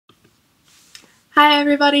Hi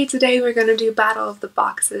everybody, today we're going to do Battle of the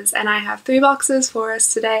Boxes, and I have 3 boxes for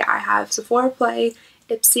us today. I have Sephora Play,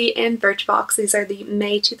 Ipsy, and Birchbox. These are the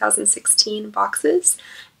May 2016 boxes,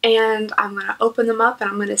 and I'm going to open them up and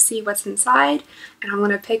I'm going to see what's inside, and I'm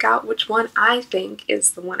going to pick out which one I think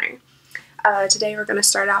is the winner. Today we're going to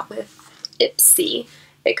start out with Ipsy.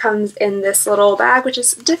 It comes in this little bag, which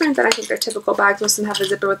is different than I think their typical bags. Most of them have a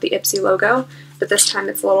zipper with the Ipsy logo, but this time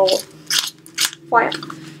it's a little flap.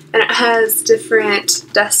 And it has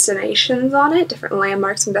different destinations on it, different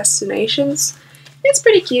landmarks and destinations. It's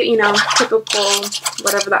pretty cute, you know, typical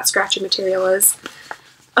whatever that scratchy material is.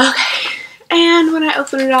 Okay, and when I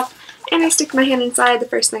open it up and I stick my hand inside, the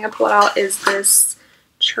first thing I pull out is this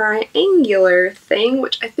triangular thing,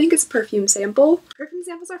 which I think is a perfume sample. Perfume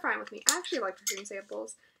samples are fine with me. I actually like perfume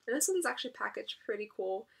samples, and this one's actually packaged pretty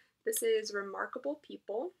cool. This is Remarkable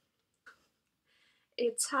People.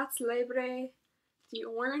 Etat Libre. The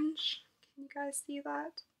orange. Can you guys see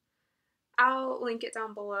that? I'll link it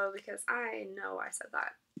down below because I know I said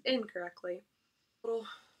that incorrectly. Little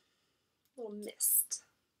mist.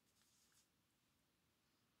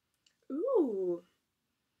 Ooh,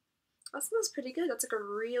 that smells pretty good. That's like a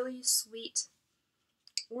really sweet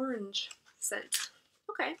orange scent.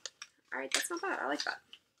 Okay, alright, that's not bad. I like that.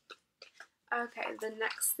 Okay, the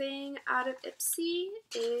next thing out of Ipsy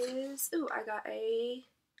is, ooh, I got a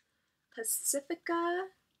Pacifica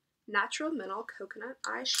Natural Mineral Coconut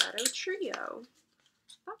Eyeshadow Trio.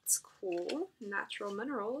 That's cool. Natural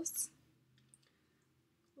minerals.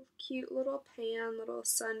 Cute little pan, little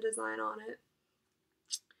sun design on it.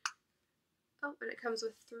 Oh, and it comes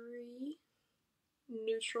with 3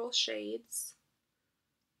 neutral shades.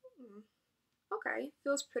 Okay,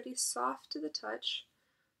 feels pretty soft to the touch.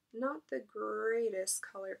 Not the greatest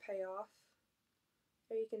color payoff.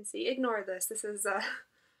 There you can see. Ignore this. This is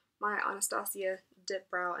my Anastasia dip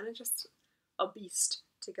brow, and it's just a beast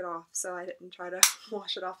to get off, so I didn't try to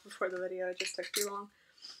wash it off before the video. It just took too long.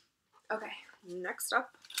 Okay, next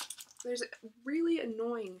up, there's a really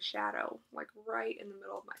annoying shadow, like right in the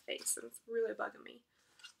middle of my face, and it's really bugging me.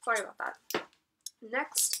 Sorry about that.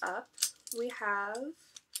 Next up, we have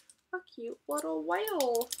a cute little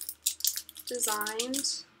whale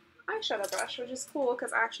designed eyeshadow brush, which is cool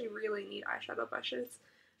because I actually really need eyeshadow brushes.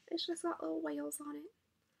 It's just got little whales on it.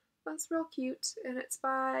 That's real cute, and it's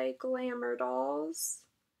by Glamour Dolls.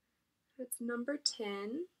 It's number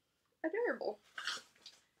 10. Adorable.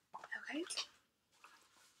 Okay.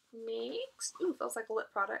 Next. Ooh, feels like a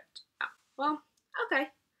lip product. Oh, well,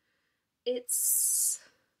 okay. It's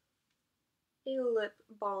a lip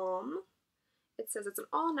balm. It says it's an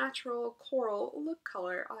all-natural coral lip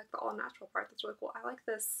color. I like the all-natural part. That's really cool. I like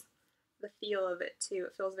this, the feel of it, too.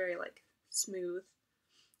 It feels very, like, smooth.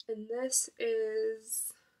 And this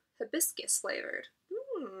is HibisKiss flavored.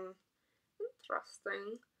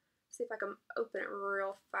 Interesting. See if I can open it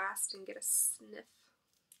real fast and get a sniff.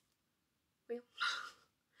 Well, a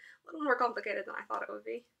little more complicated than I thought it would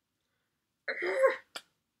be.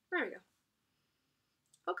 There we go.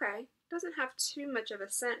 Okay, doesn't have too much of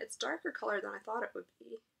a scent. It's darker color than I thought it would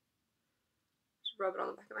be. Just rub it on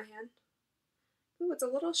the back of my hand. Ooh, it's a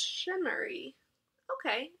little shimmery.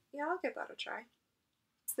 Okay, yeah, I'll give that a try.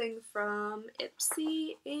 This thing from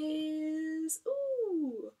Ipsy is,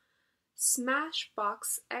 ooh,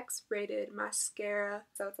 Smashbox X-rated mascara.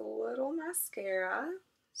 So it's a little mascara.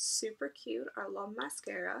 Super cute. I love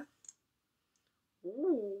mascara.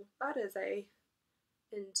 Ooh, that is a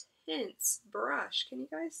intense brush. Can you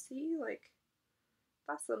guys see? Like,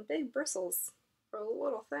 that's some big bristles for a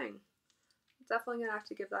little thing. Definitely gonna have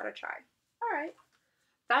to give that a try. Alright.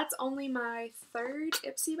 That's only my 3rd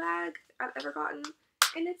Ipsy bag I've ever gotten,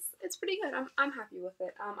 and it's pretty good. I'm happy with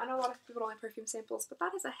it. I know a lot of people don't like perfume samples, but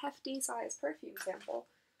that is a hefty size perfume sample.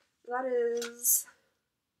 That is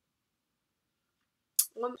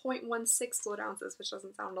 1.16 fluid ounces, which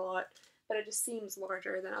doesn't sound a lot, but it just seems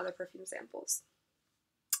larger than other perfume samples.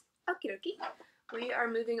 Okie dokie. We are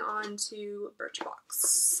moving on to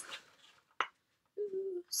Birchbox.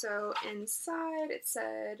 So inside it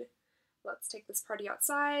said, let's take this party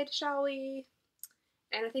outside, shall we?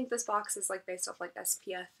 And I think this box is like based off like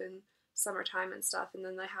SPF and summertime and stuff, and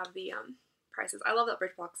then they have the prices. I love that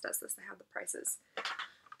Birchbox does this. They have the prices.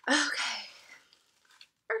 Okay.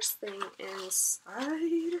 First thing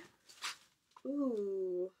inside.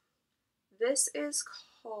 Ooh. This is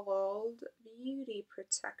called Beauty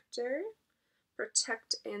Protector.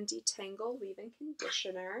 Protect and Detangle Leave-In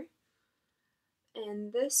Conditioner.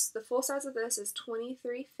 And this, the full size of this is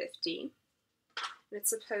 $23.50. It's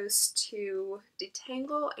supposed to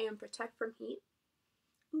detangle and protect from heat.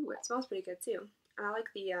 Ooh, it smells pretty good too. And I like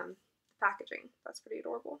the packaging. That's pretty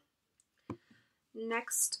adorable.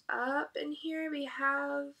 Next up in here we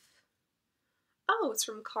have, oh, it's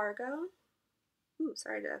from Cargo. Ooh,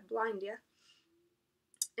 sorry to blind you.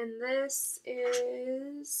 And this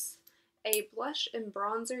is a blush and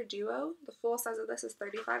bronzer duo. The full size of this is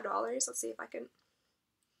 $35. Let's see if I can,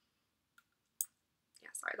 yeah,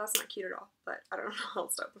 sorry, that's not cute at all, but I don't know how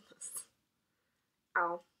else to open this.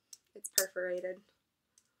 Ow, it's perforated.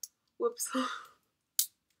 Whoops.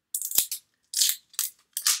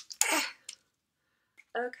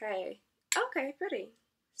 Okay, okay, pretty.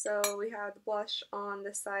 So we have the blush on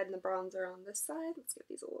this side and the bronzer on this side. Let's give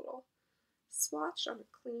these a little swatch on a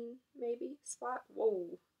clean, maybe, spot.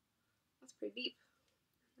 Whoa, that's pretty deep.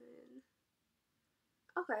 And,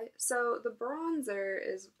 okay, so the bronzer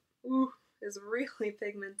is really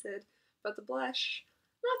pigmented, but the blush,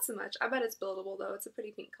 not so much. I bet it's buildable though. It's a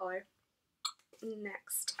pretty pink color.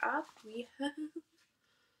 Next up, we have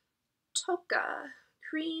TOCCA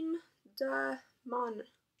Creme de Mano.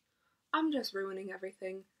 I'm just ruining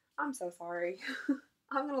everything. I'm so sorry.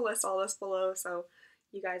 I'm going to list all this below so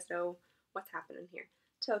you guys know what's happening here.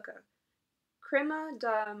 TOCCA Crema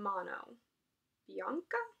de Mano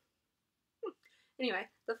Bianca? Anyway,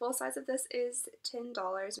 the full size of this is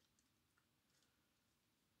 $10.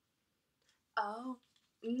 Oh,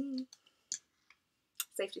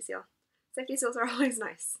 safety seal. Safety seals are always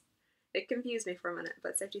nice. It confused me for a minute,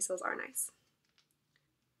 but safety seals are nice.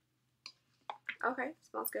 Okay,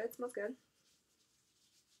 smells good, smells good.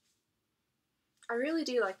 I really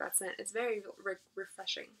do like that scent. It's very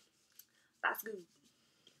refreshing. That's good.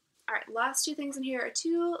 Alright, last two things in here are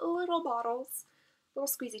two little bottles, little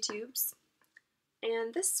squeezy tubes.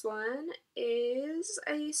 And this one is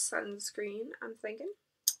a sunscreen, I'm thinking.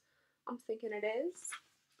 It is.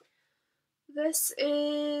 This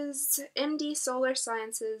is MD Solar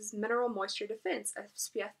Sciences Mineral Moisture Defense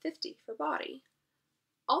SPF 50 for body.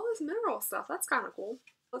 All this mineral stuff, that's kind of cool.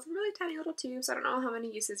 It's a really tiny little tube, so I don't know how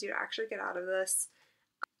many uses you'd actually get out of this.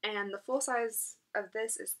 And the full size of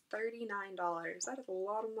this is $39. That is a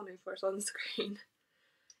lot of money for sunscreen,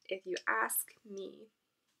 if you ask me.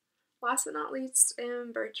 Last but not least,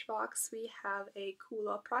 in Birchbox, we have a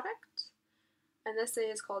Coola product. And this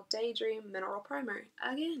is called Daydream Mineral Primer.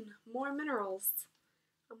 Again, more minerals.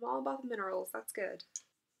 I'm all about the minerals, that's good.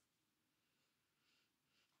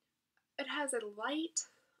 It has a light,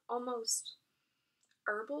 almost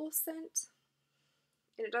herbal scent.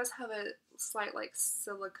 And it does have a slight, like,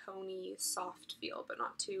 silicone-y soft feel, but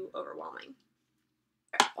not too overwhelming.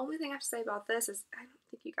 The only thing I have to say about this is, I don't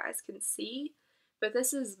think you guys can see, but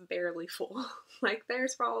this is barely full. Like,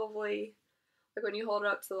 there's probably, like, when you hold it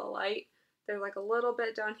up to the light, there's like a little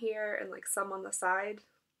bit down here and like some on the side.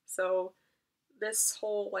 So this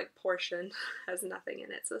whole like portion has nothing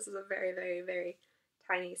in it. So this is a very, very, very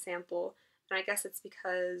tiny sample. And I guess it's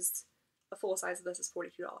because the full size of this is $42.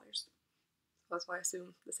 So that's why I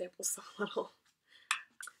assume the sample's so little.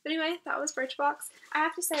 But anyway, that was Birchbox. I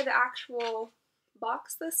have to say the actual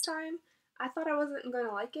box this time, I thought I wasn't going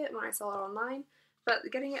to like it when I saw it online.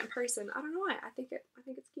 But getting it in person, I don't know why. I think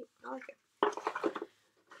it's cute. I like it.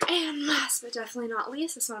 And last but definitely not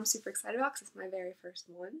least, this one I'm super excited about because it's my very first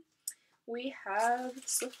one. We have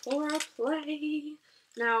Sephora Play.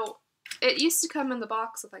 Now, it used to come in the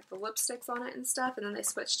box with like the lipsticks on it and stuff, and then they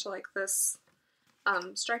switched to like this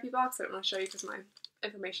stripy box. I don't want to show you because my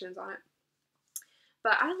information is on it.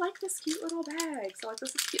 But I like this cute little bag. So like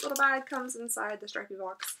this cute little bag comes inside the stripy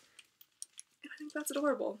box. And I think that's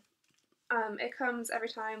adorable. It comes every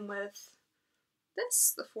time with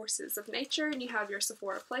this, the Forces of Nature, and you have your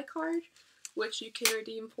Sephora Play card, which you can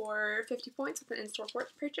redeem for 50 points with an in-store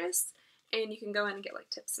purchase, and you can go in and get like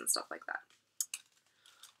tips and stuff like that.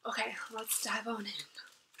 Okay, let's dive on in.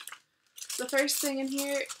 The first thing in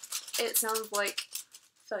here, it sounds like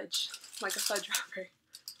fudge, like a fudge wrapper.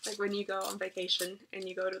 Like when you go on vacation and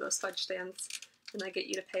you go to those fudge stands and they get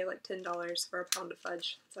you to pay like $10 for a pound of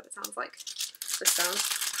fudge. That's what it sounds like. This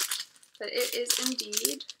sounds. But it is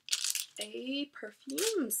indeed a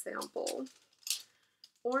perfume sample.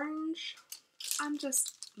 Orange. I'm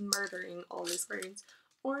just murdering all these words.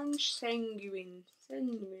 Orange sanguine.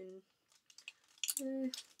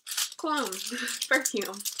 Cologne.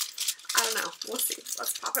 Perfume. I don't know. We'll see.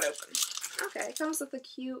 Let's pop it open. Okay, it comes with a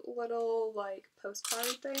cute little like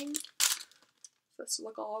postcard thing. Supposed to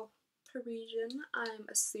look all Parisian, I'm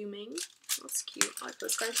assuming. That's cute. I like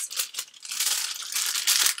postcards.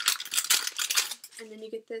 And then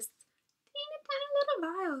you get this teeny tiny little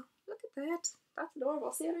vial. Look at that. That's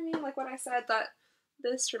adorable. See what I mean? Like when I said that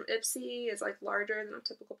this from Ipsy is like larger than a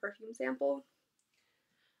typical perfume sample.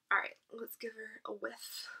 Alright, let's give her a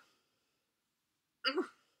whiff.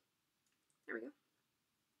 There we go.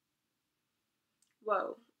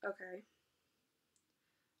 Whoa, okay.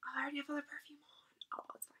 Oh, I already have other perfume on. Oh,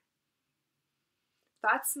 that's fine.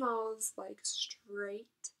 That smells like straight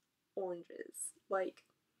oranges. Like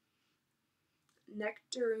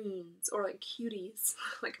nectarines or like cuties.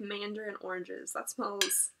 Like mandarin oranges. That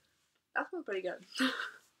smells pretty good.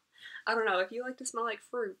 I don't know, if you like to smell like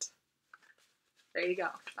fruit, there you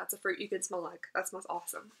go. That's a fruit you can smell like. That smells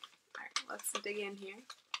awesome. Alright, let's dig in here.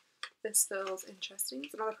 This feels interesting.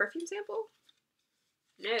 It's another perfume sample?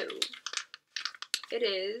 No. It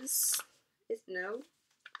is. No.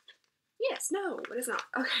 Yes, no, it is not.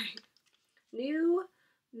 Okay. New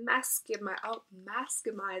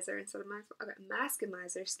Maskimizer instead of mask. Okay,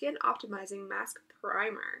 Maskimizer Skin Optimizing Mask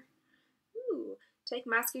Primer. Ooh, take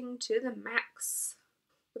masking to the max.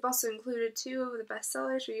 We've also included 2 of the best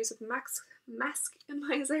sellers for use with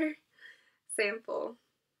Maskimizer sample.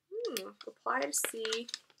 Apply to see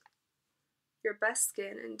your best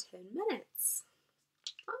skin in 10 minutes.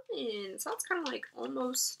 Fun. Sounds kind of like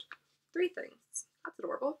almost 3 things. That's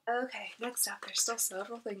adorable. Okay, next up, there's still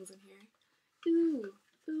several things in here. Ooh,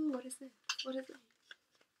 what is this? What is it?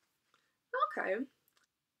 Okay.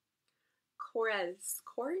 Crez.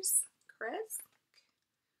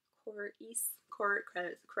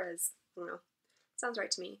 I don't know. Sounds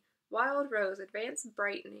right to me. Wild Rose Advanced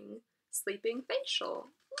Brightening Sleeping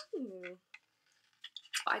Facial.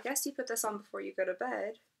 I guess you put this on before you go to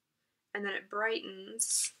bed, and then it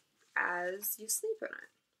brightens as you sleep in it.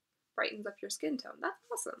 Brightens up your skin tone. That's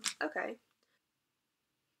awesome. Okay.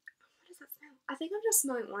 What does that smell? I think I'm just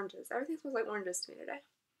smelling oranges. Everything smells like oranges to me today.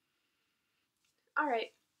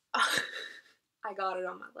 Alright. I got it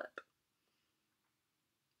on my lip.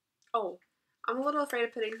 Oh, I'm a little afraid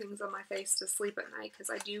of putting things on my face to sleep at night because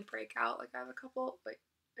I do break out. Like I have a couple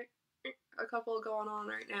going on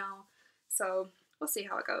right now. So we'll see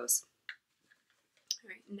how it goes.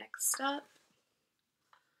 Alright, next up,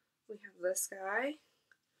 we have this guy.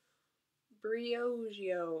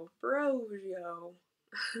 Brogio.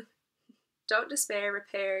 Don't Despair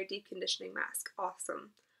Repair Deep Conditioning Mask.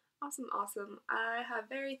 Awesome. Awesome. I have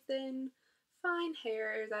very thin, fine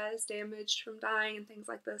hair that is damaged from dyeing and things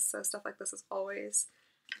like this, so stuff like this is always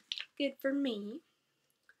good for me.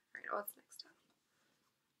 Alright, what's next up?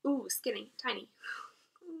 Ooh, skinny, tiny.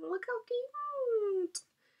 Look how cute!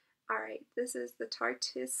 Alright, this is the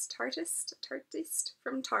Tartist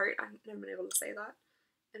from Tarte. I've never been able to say that.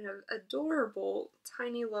 And an adorable,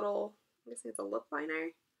 tiny little, I'm guessing it's a lip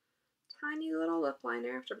liner. Tiny little lip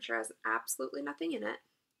liner, which I'm sure has absolutely nothing in it.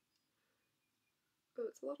 Oh,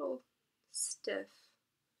 it's a little stiff.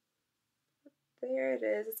 But there it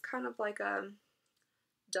is. It's kind of like a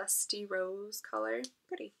dusty rose color.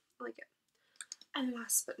 Pretty. I like it. And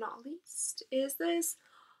last but not least is this.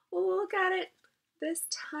 Look at it. This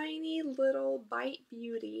tiny little Bite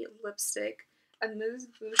Beauty lipstick. A Mousse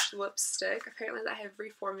Bouche lipstick. Apparently I have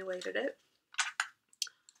reformulated it.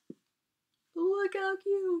 Look how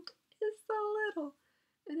cute. It's so little.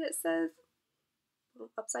 And it says, well,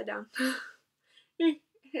 upside down.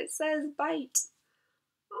 It says Bite.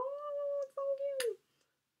 Oh, it's so cute.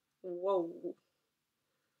 Whoa.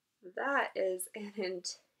 That is an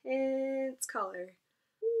intense color.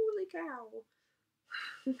 Holy cow.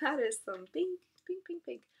 That is some pink.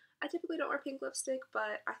 I typically don't wear pink lipstick,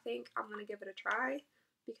 but I think I'm going to give it a try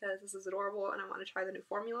because this is adorable and I want to try the new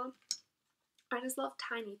formula. I just love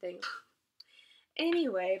tiny things.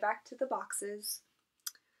 Anyway, back to the boxes.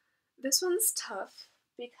 This one's tough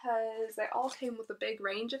because they all came with a big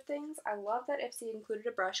range of things. I love that Ipsy included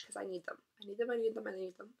a brush because I need them.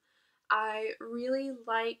 I really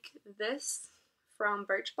like this from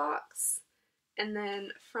Birchbox, and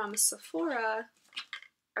then from Sephora,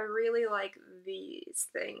 I really like these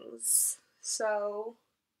things. So,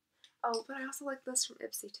 oh, but I also like this from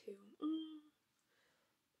Ipsy too.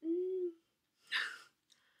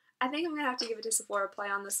 I think I'm going to have to give it to Sephora play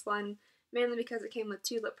on this one, mainly because it came with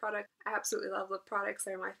 2 lip products. I absolutely love lip products.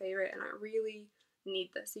 They're my favorite, and I really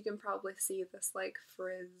need this. You can probably see this, like,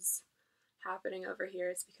 frizz happening over here.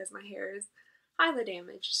 It's because my hair is highly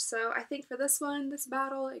damaged. So I think for this one, this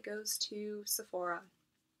battle, it goes to Sephora.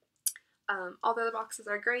 All the other boxes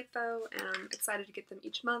are great, though, and I'm excited to get them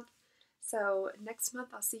each month. So next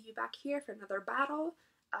month, I'll see you back here for another battle.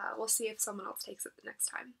 We'll see if someone else takes it the next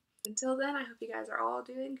time. Until then, I hope you guys are all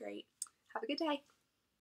doing great. Have a good day.